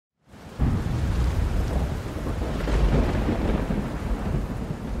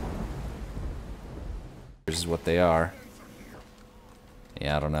is what they are.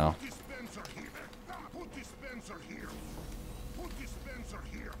 Yeah, I don't know.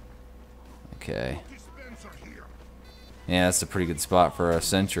 Okay. Yeah, that's a pretty good spot for a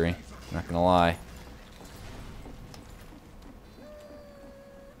sentry. Not gonna lie.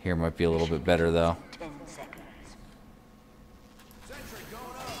 Here might be a little bit better though.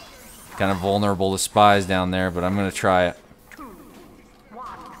 Kind of vulnerable to spies down there, but I'm gonna try it.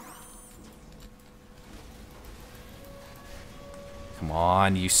 Come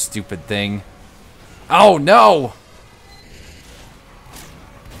on, you stupid thing. Oh no!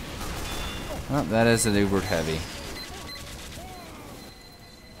 Oh, that is an uber heavy.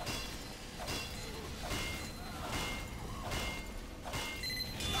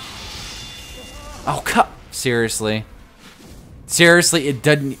 Oh, seriously. Seriously, it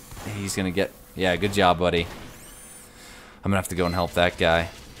doesn't... He's gonna get... Yeah, good job, buddy. I'm gonna have to go and help that guy.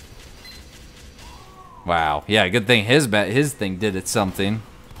 Wow. Yeah, good thing his thing did it something.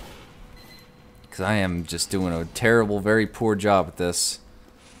 Because I am just doing a terrible, very poor job at this.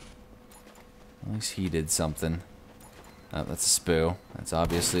 At least he did something. Oh, that's a spoo. That's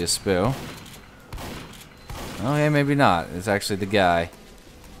obviously a spoo. Oh, yeah, maybe not. It's actually the guy.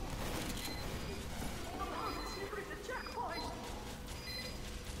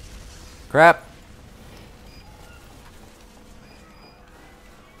 Crap.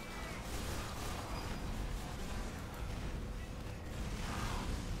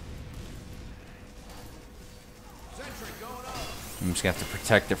 I'm just gonna have to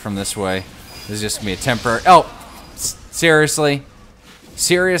protect it from this way. This is just gonna be a temporary... Oh! Seriously?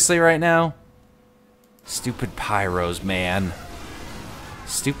 Seriously right now? Stupid pyros, man.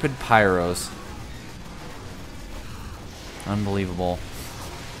 Stupid pyros. Unbelievable.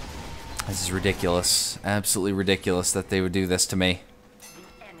 This is ridiculous. Absolutely ridiculous that they would do this to me.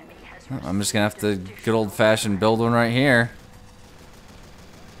 I'm just gonna have to good old-fashioned build one right here.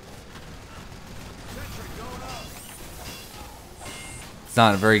 It's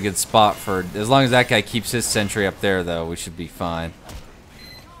not a very good spot for... As long as that guy keeps his sentry up there, though, we should be fine.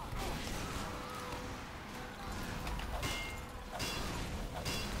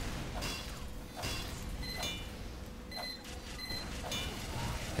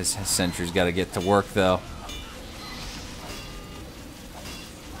 His sentry's got to get to work, though.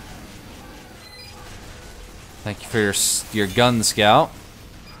 Thank you for your gun, Scout.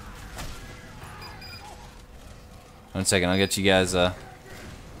 One second, I'll get you guys a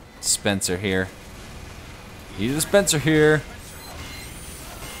dispenser here. Need a dispenser here.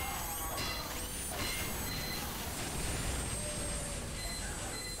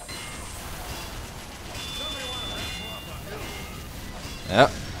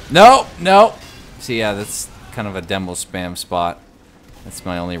 Yep. No, no. See, yeah, that's kind of a demo spam spot. That's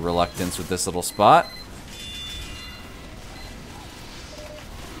my only reluctance with this little spot.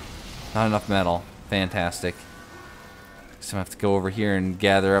 Not enough metal. Fantastic. So I have to go over here and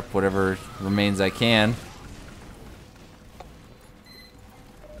gather up whatever remains I can.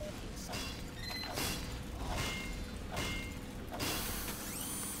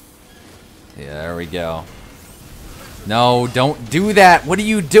 Yeah, there we go. No, don't do that! What are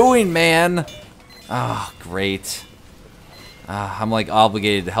you doing, man? Oh, great. I'm like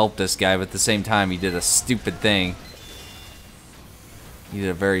obligated to help this guy, but at the same time he did a stupid thing. He did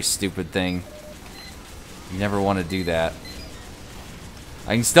a very stupid thing. You never want to do that.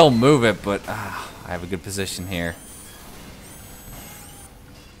 I can still move it, but I have a good position here.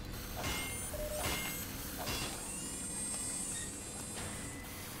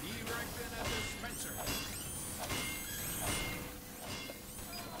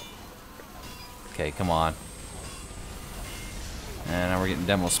 Okay, come on. And now we're getting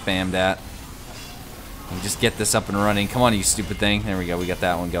demo spammed at. We can just get this up and running. Come on, you stupid thing. There we go. We got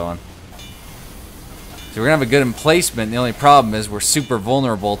that one going. So we're going to have a good emplacement. The only problem is we're super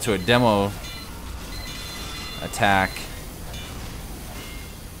vulnerable to a demo attack.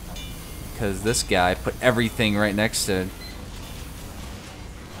 Because this guy put everything right next to it.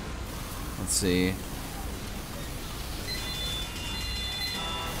 Let's see.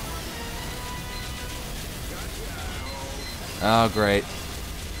 Oh, great.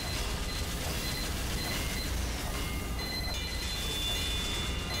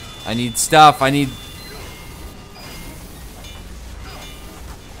 I need stuff. I need...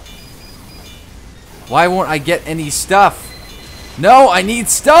 Why won't I get any stuff? No, I need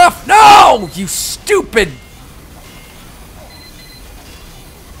stuff! No! You stupid...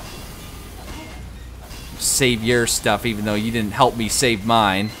 Save your stuff, even though you didn't help me save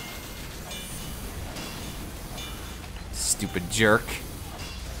mine. Stupid jerk.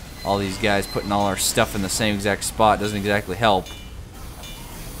 All these guys putting all our stuff in the same exact spot doesn't exactly help.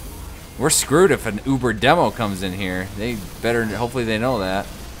 We're screwed if an Uber demo comes in here. They better, hopefully they know that.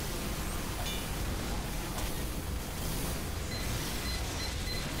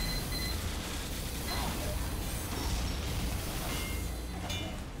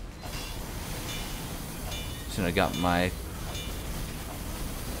 Should have got my...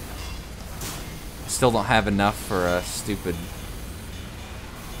 Still don't have enough for a stupid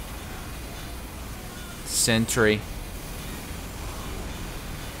sentry.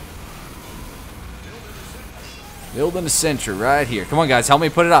 Building a sentry right here. Come on, guys, help me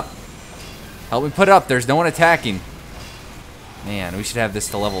put it up. Help me put it up. There's no one attacking. Man, we should have this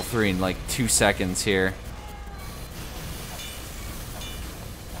to level 3 in like 2 seconds here.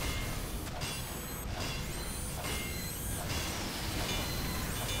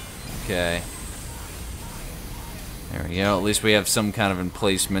 Okay. There we go. At least we have some kind of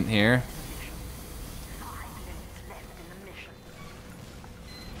emplacement here.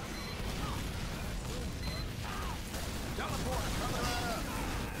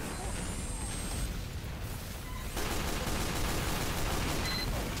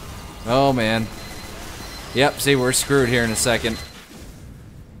 Oh, man. Yep, see, we're screwed here in a second.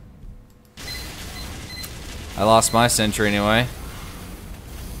 I lost my sentry anyway.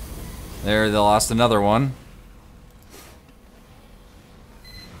 There, they lost another one.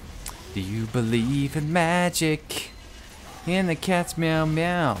 Do you believe in magic? In the cat's meow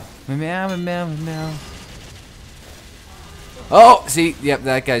meow. Meow meow meow meow. Oh, see, yep,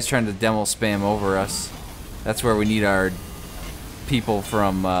 that guy's trying to demo spam over us. That's where we need our people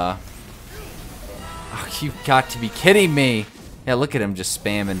from, Oh, you've got to be kidding me. Yeah, look at him just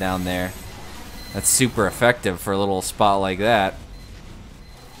spamming down there. That's super effective for a little spot like that.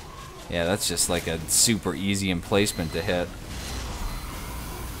 Yeah, that's just like a super easy emplacement to hit.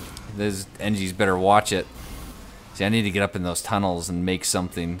 Those NGs better watch it. See, I need to get up in those tunnels and make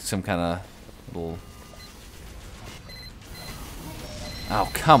something, some kind of little... Oh,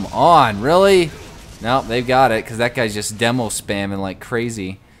 come on, really? Nope, they've got it, because that guy's just demo spamming like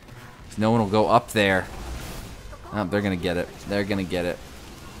crazy. No one will go up there. Oh, they're gonna get it. They're gonna get it.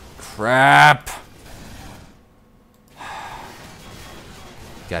 Crap!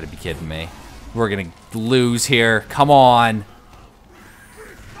 Gotta be kidding me. We're gonna lose here. Come on!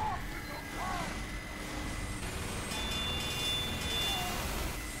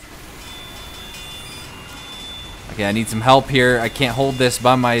 Okay, I need some help here. I can't hold this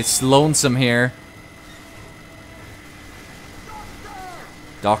by my lonesome here.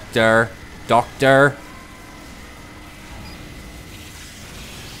 Doctor. Doctor.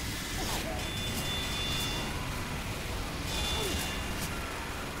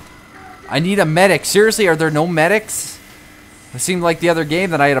 I need a medic. Seriously, are there no medics? It seemed like the other game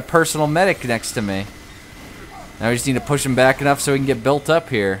that I had a personal medic next to me. Now we just need to push him back enough so we can get built up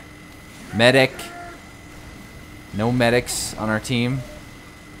here. Medic. No medics on our team.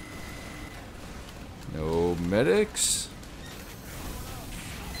 No medics.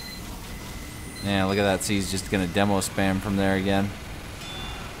 Yeah, look at that. See, he's just gonna demo spam from there again.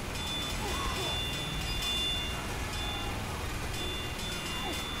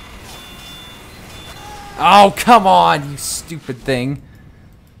 Oh, come on, you stupid thing.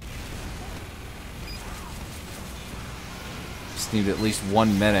 Just need at least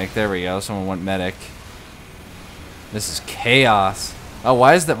one medic. There we go. Someone went medic. This is chaos. Oh,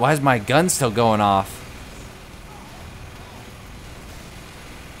 why is that? Why is my gun still going off?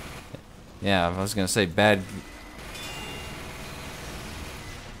 Yeah, I was gonna say bad.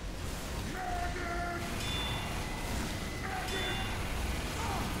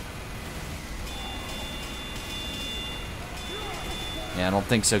 Yeah, I don't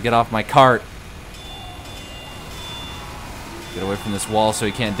think so. Get off my cart. Get away from this wall so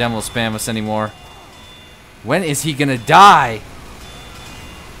he can't demo spam us anymore. When is he gonna die?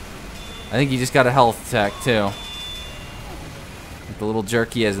 I think he just got a health attack too. Like the little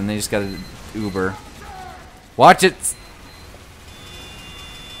jerk he is, and they just got an Uber. Watch it!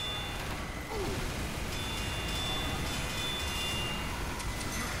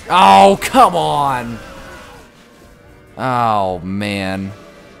 Oh, come on! Oh, man.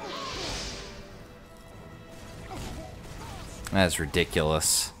 That's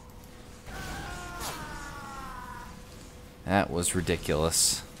ridiculous. That was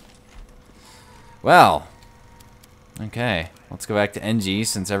ridiculous. Well, okay. Let's go back to NG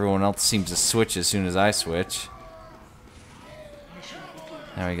since everyone else seems to switch as soon as I switch.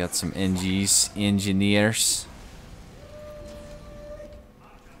 Now we got some NGs, engineers.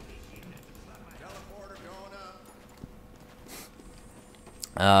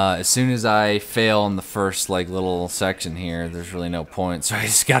 As soon as I fail in the first like little section here, there's really no point. So I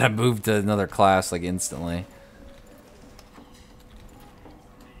just gotta move to another class like instantly.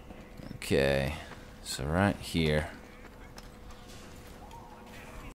 Okay, so right here.